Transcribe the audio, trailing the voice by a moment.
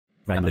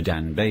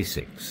Ramadan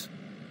Basics.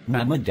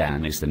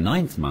 Ramadan is the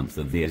 9th month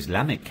of the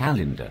Islamic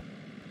calendar.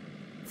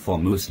 For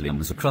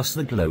Muslims across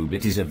the globe,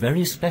 it is a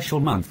very special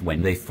month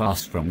when they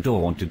fast from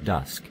dawn to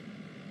dusk.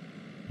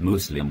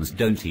 Muslims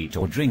don't eat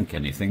or drink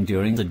anything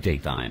during the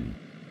daytime.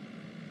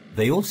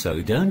 They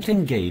also don't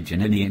engage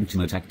in any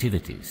intimate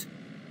activities.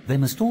 They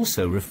must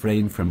also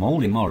refrain from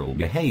all immoral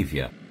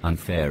behavior,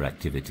 unfair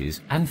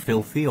activities, and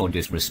filthy or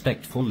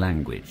disrespectful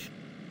language.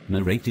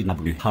 Narrated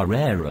Abu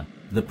Hurairah,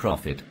 the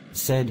Prophet,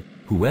 said,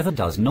 "Whoever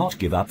does not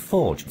give up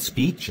forged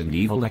speech and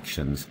evil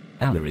actions,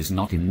 Allah is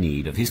not in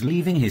need of his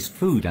leaving his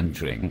food and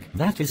drink,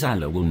 that is,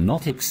 Allah will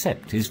not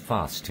accept his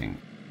fasting."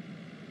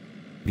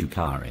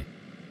 Bukhari.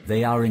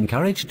 They are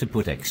encouraged to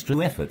put extra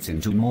efforts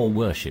into more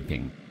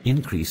worshipping,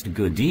 increased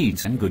good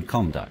deeds and good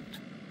conduct.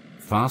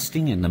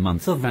 Fasting in the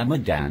month of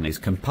Ramadan is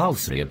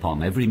compulsory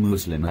upon every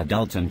Muslim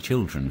adult and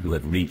children who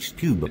have reached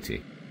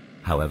puberty.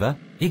 However,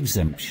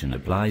 exemption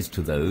applies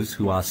to those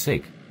who are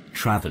sick,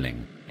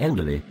 traveling,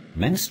 elderly,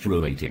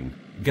 menstruating,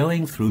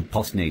 going through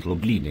postnatal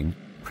bleeding,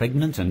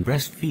 pregnant and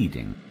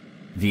breastfeeding.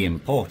 The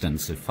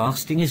importance of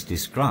fasting is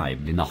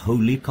described in the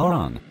Holy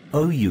Quran.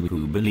 O you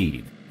who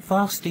believe,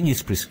 fasting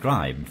is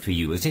prescribed for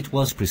you as it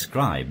was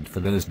prescribed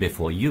for those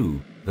before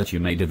you, that you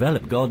may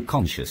develop God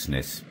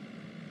consciousness.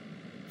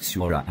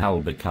 Surah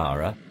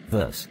Al-Baqarah,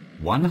 verse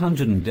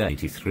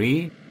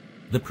 183.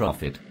 The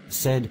Prophet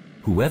said,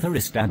 "Whoever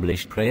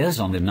established prayers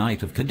on the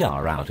night of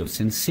Qadr out of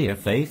sincere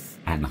faith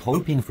and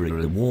hoping for a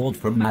reward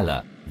from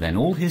Allah, then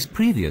all his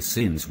previous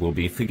sins will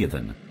be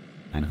forgiven.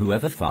 And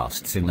whoever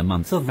fasts in the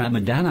month of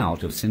Ramadan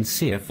out of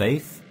sincere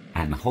faith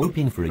and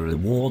hoping for a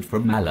reward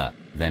from Allah,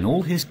 then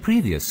all his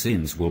previous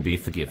sins will be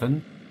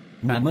forgiven."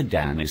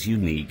 Ramadan is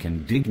unique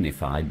and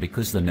dignified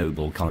because the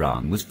noble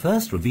Quran was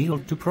first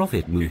revealed to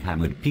Prophet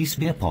Muhammad, peace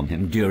be upon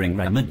him, during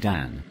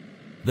Ramadan.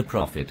 The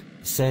Prophet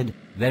said,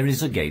 "There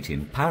is a gate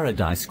in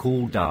paradise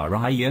called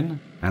Ar-Rayyan,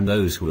 and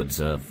those who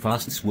observe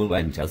fasts will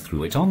enter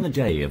through it on the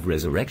day of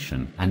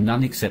resurrection, and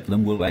none except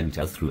them will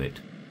enter through it."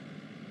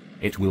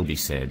 It will be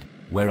said,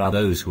 "Where are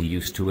those who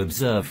used to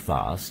observe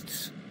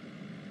fasts?"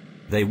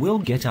 They will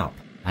get up,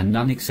 and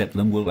none except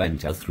them will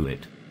enter through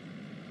it.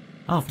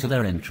 After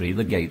their entry,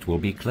 the gate will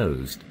be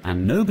closed,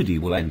 and nobody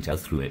will enter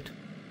through it.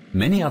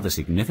 Many other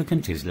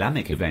significant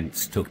Islamic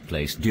events took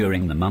place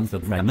during the month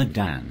of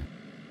Ramadan.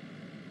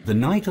 The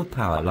night of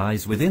power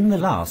lies within the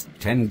last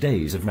 10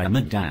 days of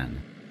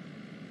Ramadan.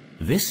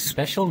 This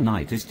special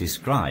night is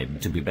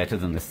described to be better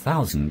than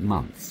 1,000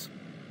 months.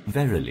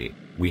 Verily,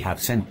 we have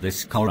sent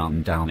this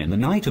Quran down in the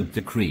night of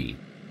decree.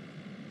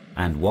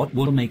 And what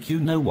will make you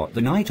know what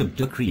the night of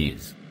decree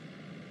is?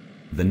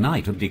 The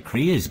night of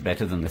decree is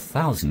better than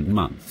 1,000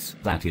 months.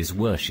 That is,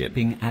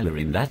 worshipping Allah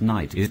in that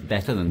night is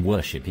better than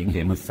worshipping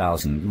him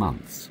 1,000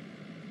 months.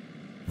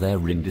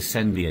 Therein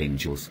descend the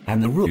angels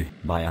and the Ruh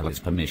by Allah's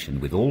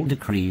permission with all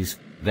decrees.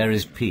 There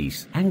is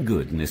peace and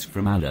goodness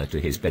from Allah to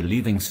his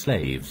believing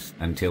slaves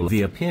until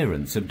the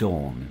appearance of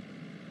dawn.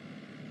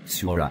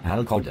 Surah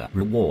Al-Qadr.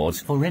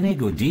 Rewards for any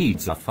good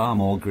deeds are far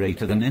more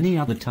greater than any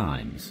other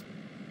times.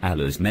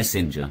 Allah's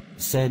Messenger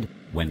said,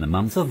 "When the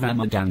month of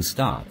Ramadan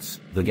starts,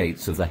 the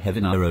gates of the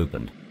heaven are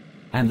opened,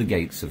 and the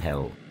gates of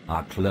hell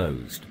are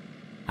closed,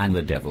 and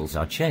the devils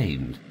are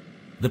chained."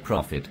 The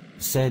Prophet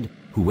said,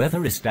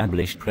 "Whoever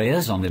established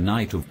prayers on the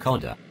night of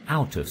Qadr,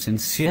 out of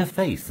sincere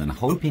faith and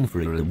hoping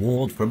for a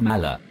reward from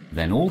Allah,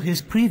 then all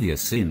his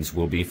previous sins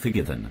will be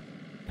forgiven.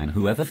 And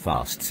whoever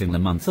fasts in the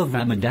month of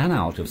Ramadan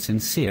out of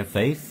sincere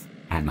faith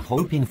and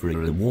hoping for a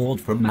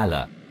reward from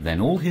Allah, then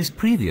all his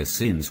previous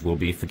sins will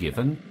be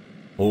forgiven."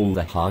 All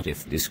the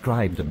hadith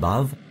described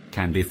above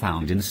can be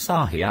found in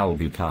Sahih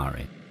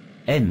al-Bukhari.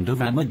 End of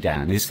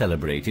Ramadan is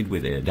celebrated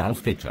with Eid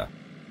al-Fitr.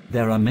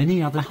 There are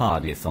many other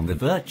hadith on the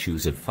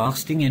virtues of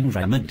fasting in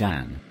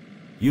Ramadan.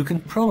 You can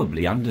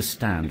probably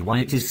understand why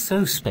it is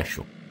so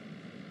special.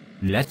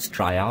 Let's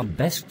try our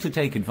best to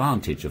take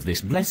advantage of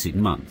this blessed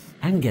month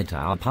and get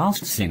our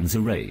past sins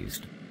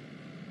erased.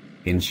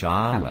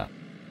 Inshallah.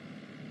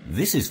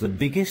 This is the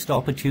biggest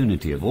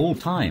opportunity of all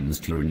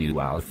times to renew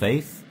our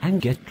faith and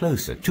get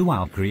closer to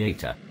our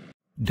Creator.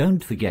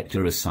 Don't forget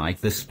to recite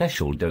the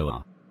special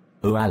dua.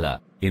 O Allah,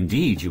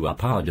 indeed you are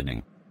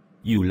pardoning.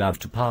 You love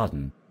to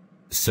pardon.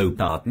 So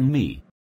pardon me.